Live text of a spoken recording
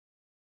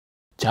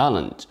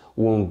Challenge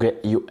won't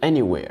get you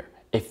anywhere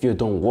if you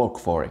don't work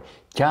for it.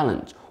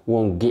 Challenge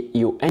won't get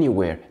you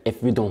anywhere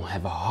if you don't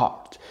have a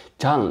heart.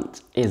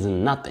 Challenge is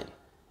nothing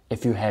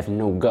if you have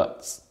no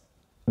guts.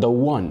 The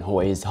one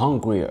who is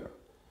hungrier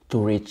to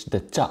reach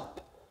the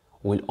top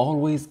will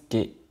always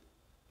get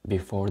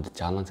before the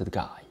talented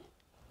guy.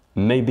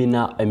 Maybe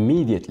not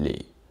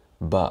immediately,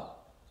 but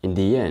in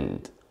the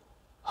end,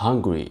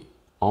 hungry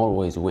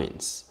always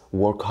wins.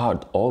 Work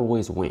hard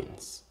always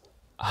wins.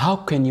 How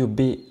can you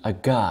be a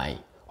guy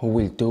who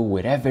will do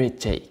whatever it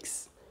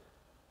takes?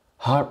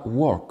 Hard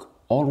work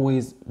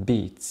always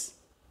beats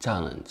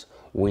talent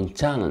when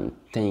talent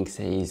thinks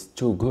he is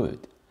too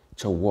good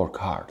to work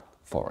hard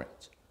for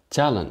it.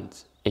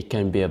 Talent, it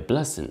can be a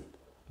blessing,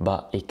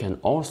 but it can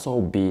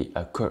also be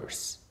a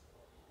curse.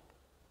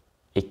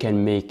 It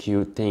can make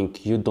you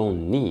think you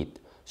don't need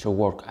to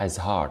work as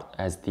hard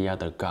as the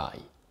other guy.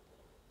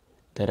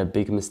 That's a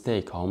big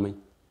mistake, homie.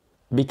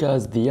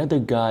 Because the other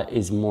guy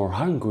is more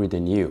hungry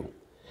than you.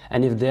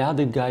 And if the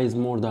other guy is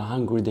more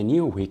hungry than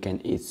you, he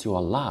can eat you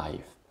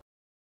alive.